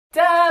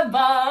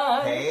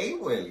Devon! Hey,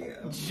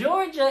 William.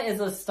 Georgia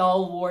is a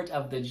stalwart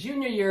of the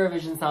Junior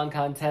Eurovision Song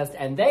Contest,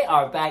 and they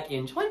are back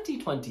in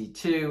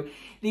 2022.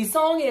 The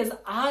song is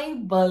I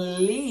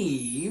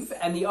Believe,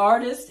 and the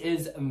artist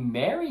is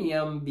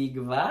Mariam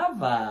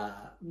Bigvava.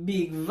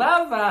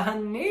 Bigvava,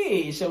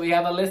 honey. Shall we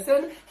have a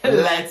listen?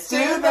 Let's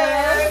do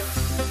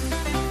this!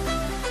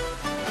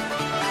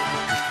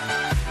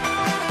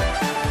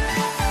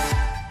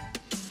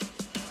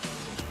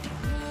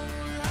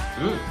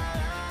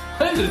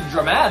 This is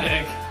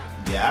dramatic.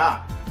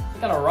 Yeah. It's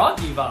got a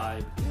rocky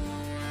vibe.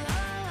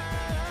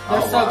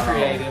 They're so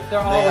creative. They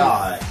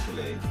are,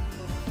 actually.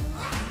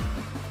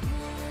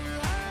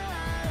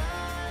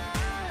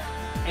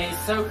 And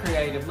it's so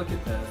creative. Look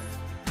at this.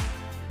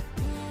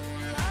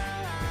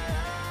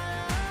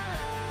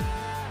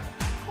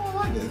 Oh, I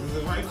like this. There's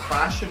a very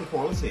fashion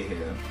quality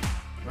here.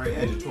 Very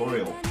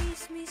editorial.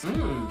 It's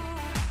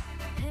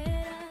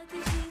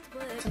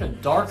like a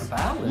dark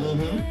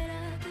ballad.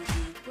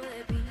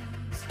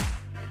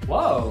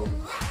 Whoa.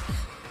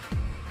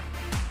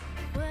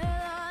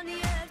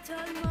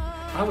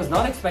 I was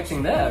not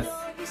expecting this.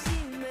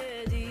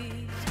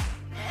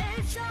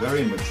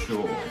 Very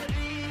mature.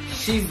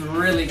 She's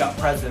really got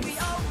presence.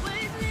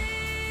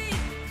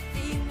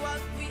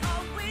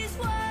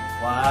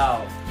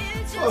 Wow.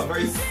 Oh,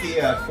 very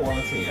Sia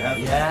quality,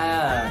 hasn't it?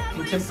 Yeah,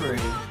 contemporary.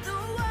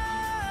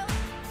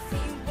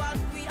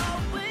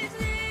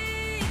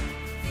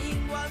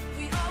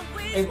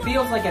 It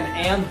feels like an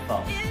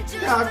anthem.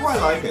 Yeah, I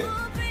quite like it.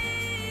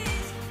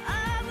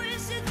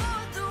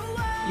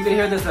 You can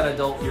hear this at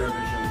adult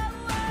Eurovision.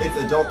 It's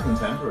adult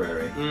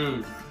contemporary.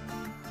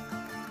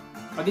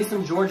 Are these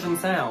some Georgian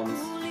sounds?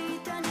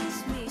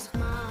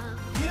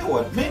 You know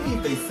what? Maybe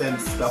if they send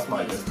stuff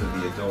like this to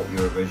the adult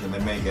Eurovision, they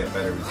may get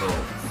better results.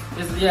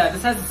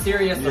 This has a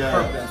serious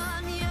purpose.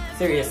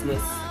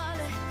 Seriousness.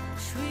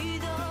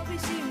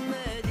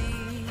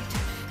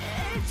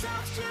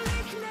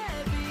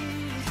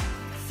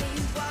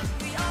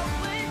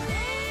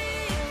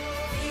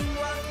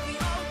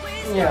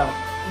 Yeah,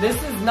 this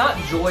is not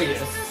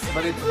joyous,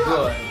 but it's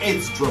good.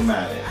 It's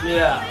dramatic.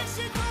 Yeah.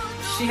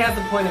 She has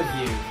a point of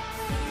view.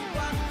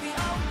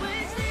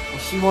 And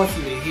she wants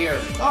you to hear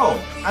it. Oh,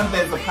 and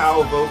there's a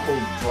power vocal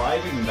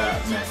driving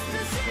that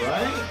message,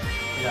 right?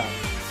 Yeah,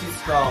 she's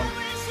strong.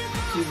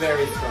 She's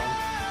very strong.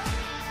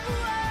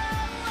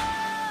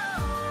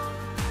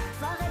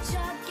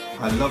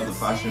 I love the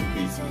fashion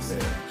pieces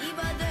there.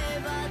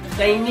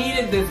 They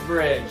needed this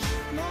bridge.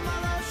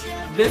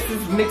 This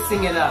is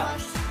mixing it up.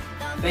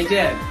 They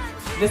did.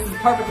 This is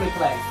perfectly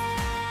placed.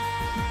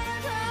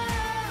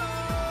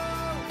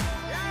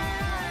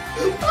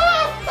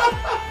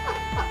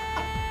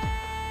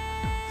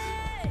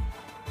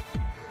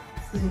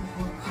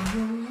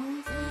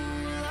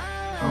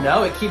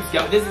 No, it keeps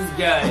going. This is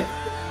good.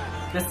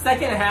 The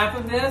second half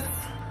of this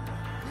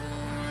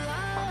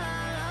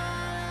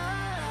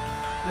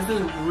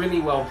is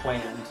really well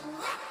planned.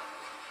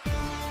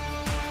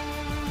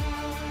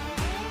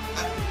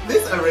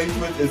 This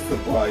arrangement is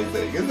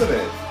surprising, isn't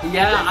it?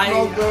 Yeah, it's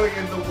not going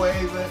in the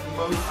way that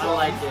most songs. I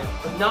like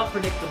it. Not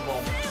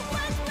predictable.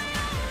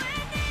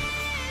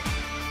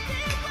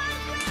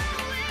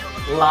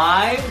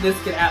 Live, this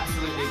could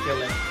absolutely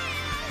kill it.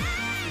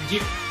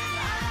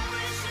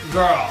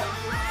 Girl.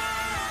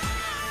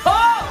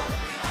 Oh!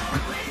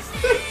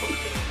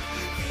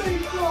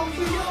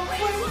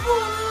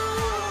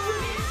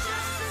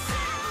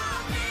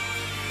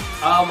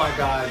 Oh my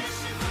god.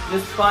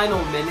 This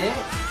final minute.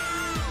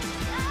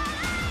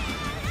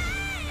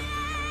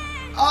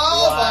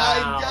 Oh my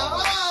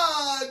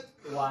god!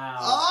 Wow.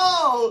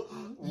 Oh!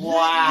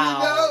 Wow.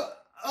 You know,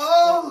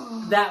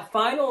 oh! That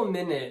final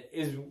minute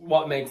is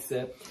what makes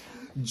it.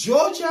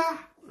 Georgia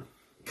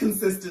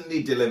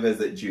consistently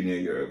delivers at Junior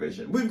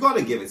Eurovision. We've got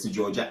to give it to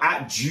Georgia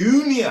at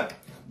Junior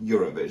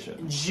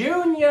Eurovision.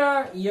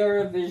 Junior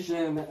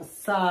Eurovision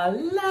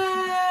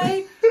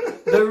Saleh.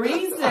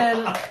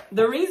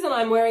 The reason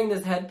I'm wearing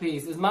this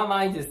headpiece is my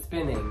mind is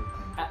spinning.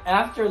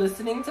 After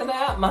listening to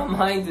that, my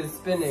mind is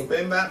spinning.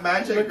 Spin that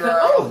magic,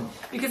 girl.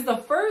 Because the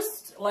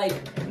first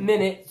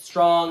minute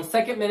strong,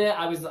 second minute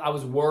I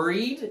was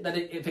worried that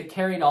if it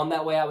carried on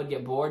that way I would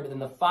get bored. But then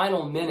the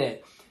final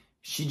minute,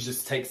 she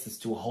just takes us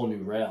to a whole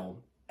new realm.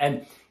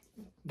 And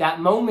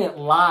that moment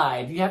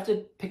live, you have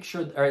to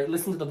picture or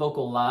listen to the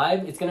vocal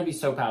live. It's going to be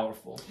so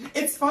powerful.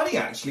 It's funny,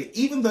 actually.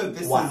 Even though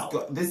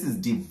this is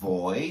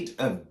devoid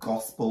of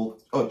gospel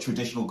or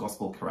traditional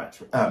gospel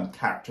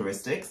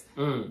characteristics,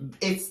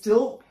 it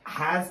still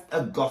has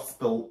a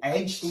gospel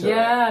edge to it.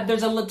 Yeah,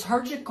 there's a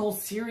liturgical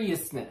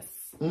seriousness.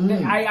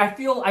 I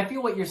feel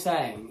what you're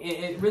saying.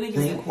 It really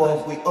gives Think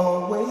what we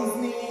always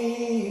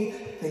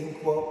need.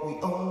 Think what we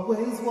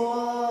always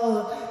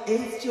want.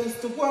 It's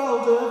just a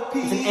world of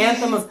peace. It's an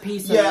anthem of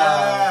peace and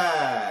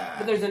love.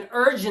 But there's an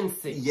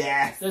urgency.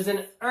 Yes. There's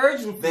an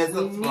urgency. There's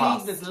a we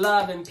thrust. need this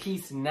love and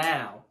peace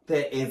now.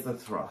 There is a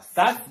thrust.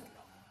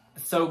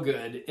 so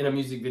good in a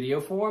music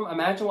video form.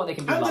 Imagine what they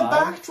can do live. And the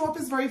backdrop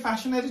is very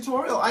fashion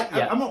editorial.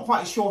 I'm not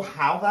quite sure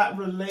how that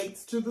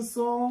relates to the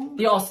song.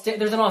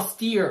 There's an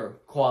austere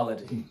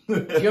quality. Do you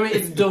know what I mean?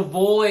 It's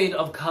devoid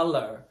of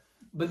color.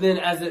 But then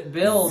as it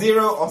builds...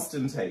 Zero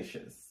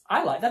ostentatious.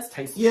 That's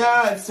tasteful.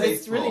 Yeah, it's tasteful.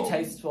 It's really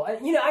tasteful. I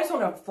just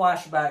want to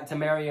flash back to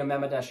Mariam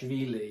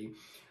Bigvava,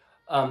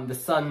 the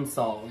Sun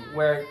song,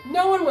 where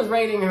no one was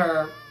rating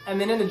her,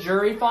 and then in the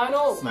jury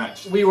final,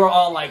 we were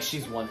all like,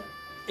 she's won it.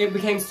 It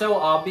became so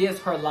obvious,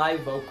 her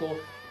live vocal,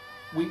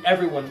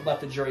 everyone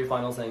left the jury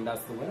final saying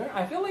that's the winner.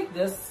 I feel like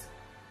this,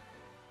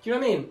 do you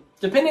know what I mean?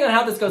 Depending on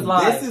how this goes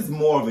live. This is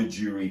more of a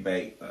jury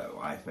bait though,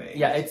 I think.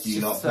 Yeah, it's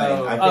just not think?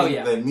 I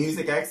think the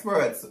music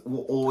experts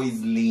will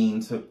always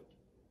lean to...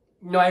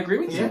 No, I agree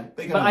with you.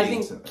 But I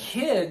think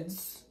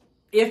kids,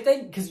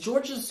 because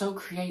Georgia's so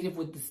creative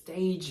with the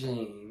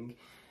staging,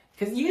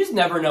 because you just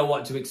never know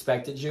what to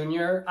expect at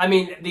Junior. I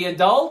mean, the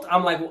adult,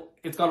 I'm like, well,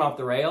 it's gone off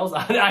the rails.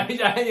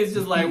 It's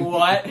just like,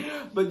 what?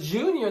 But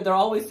Junior, they're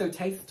always so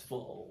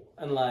tasteful.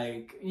 And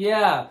like,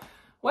 yeah.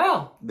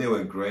 Wow. They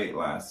were great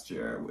last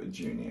year with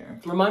Junior.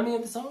 Remind me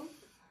of the song?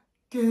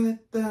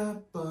 Get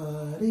that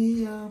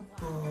body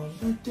up on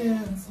the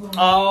dance floor.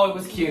 Oh, it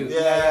was cute.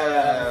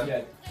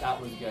 Yeah.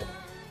 That was good.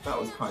 That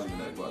was kind of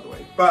note, by the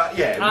way. But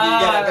yeah, you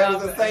get it. It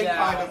was the same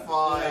kind of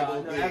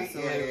vibe.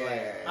 Absolutely.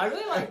 I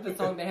really liked the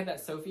song. They had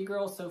that Sophie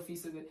girl. Sophie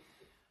said that.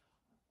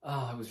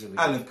 Oh, it was really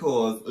good. And of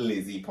course,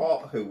 Lizzie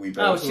Pop, who we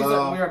both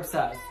love. We're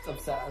obsessed.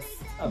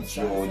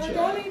 Georgia.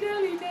 Dolly,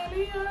 dolly,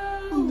 dolly,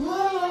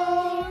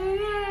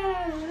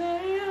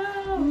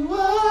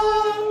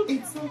 whoa,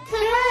 it's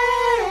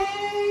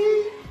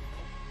okay.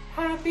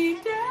 Happy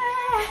day.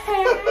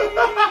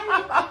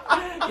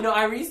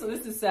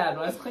 This is sad,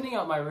 but I was cleaning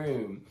out my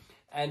room.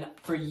 And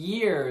for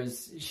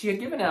years, she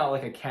had given out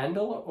like a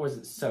candle, or was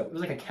it soap? It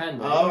was like a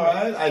candle. All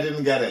right, I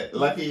didn't get it.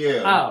 Lucky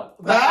you. Oh,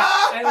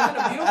 and it was in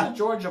a beautiful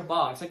Georgia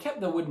box. I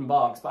kept the wooden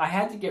box, but I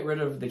had to get rid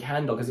of the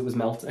candle because it was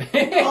melting.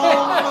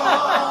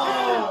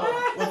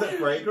 Oh, was it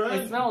fragrant?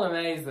 It smelled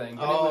amazing.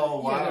 But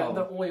wow.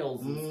 The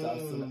oils and stuff.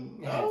 So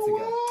it had to go.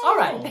 Wow. All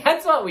right,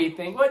 that's what we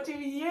think. What do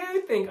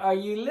you think? Are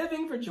you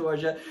living for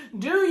Georgia?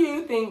 Do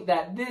you think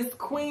that this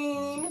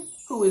queen,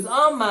 who is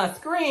on my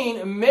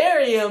screen,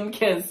 Mariam,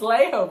 can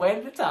slay her way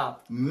to the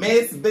top?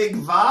 Miss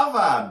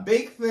Bigvava.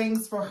 Big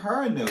things for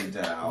her, no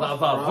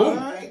doubt.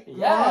 Right?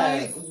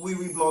 Yes. Right. Wee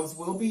Wee Vlogs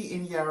will be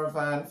in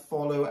Yerevan.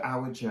 Follow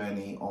our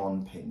journey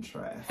on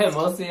Pinterest. And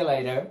we'll see you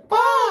later.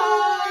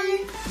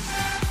 Bye!